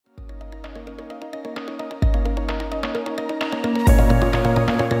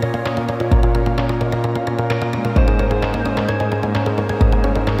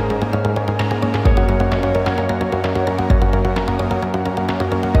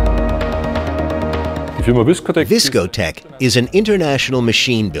ViscoTec is an international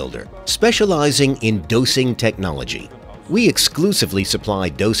machine builder specializing in dosing technology. We exclusively supply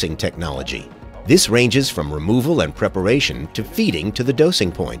dosing technology. This ranges from removal and preparation to feeding to the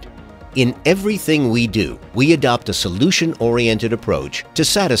dosing point. In everything we do, we adopt a solution-oriented approach to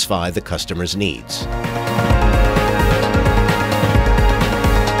satisfy the customer's needs.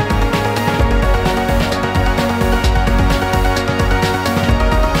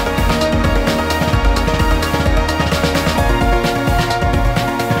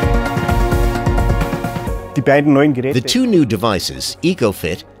 The two new devices,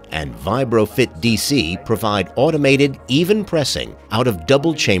 EcoFit and VibroFit DC, provide automated, even pressing out of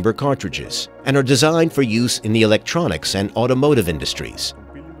double chamber cartridges and are designed for use in the electronics and automotive industries.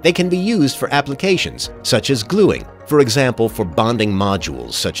 They can be used for applications such as gluing, for example for bonding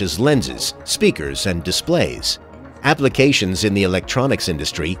modules such as lenses, speakers, and displays. Applications in the electronics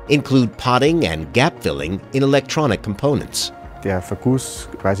industry include potting and gap filling in electronic components. Der Verguss,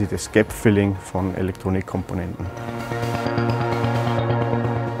 quasi das Gap-Filling von Elektronikkomponenten.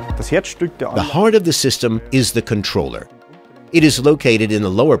 The heart of the system is the controller. It is located in the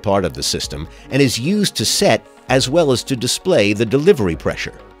lower part of the system and is used to set as well as to display the delivery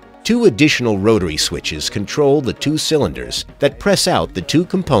pressure. Two additional rotary switches control the two cylinders that press out the two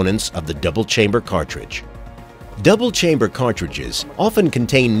components of the double-chamber cartridge. Double-chamber cartridges often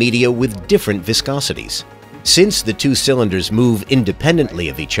contain media with different viscosities. Since the two cylinders move independently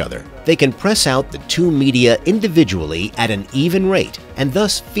of each other, they can press out the two media individually at an even rate and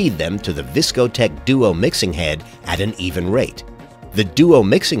thus feed them to the ViscoTec Duo mixing head at an even rate. The Duo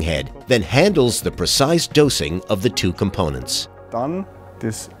mixing head then handles the precise dosing of the two components. Dann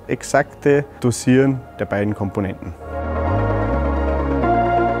das exakte Dosieren der beiden Komponenten.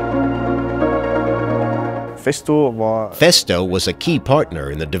 Festo was a key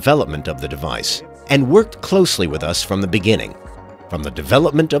partner in the development of the device and worked closely with us from the beginning, from the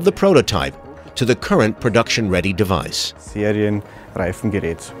development of the prototype to the current production-ready device.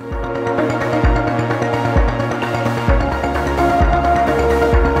 Serienreifengerät.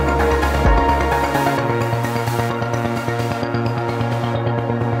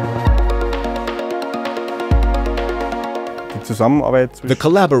 The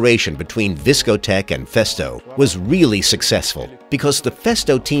collaboration between ViscoTec and Festo was really successful because the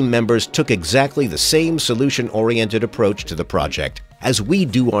Festo team members took exactly the same solution-oriented approach to the project as we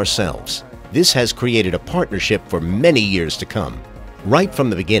do ourselves. This has created a partnership for many years to come. Right from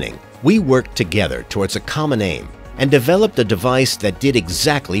the beginning, we worked together towards a common aim and developed a device that did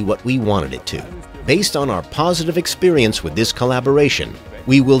exactly what we wanted it to. Based on our positive experience with this collaboration,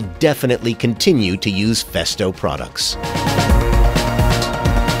 we will definitely continue to use Festo products.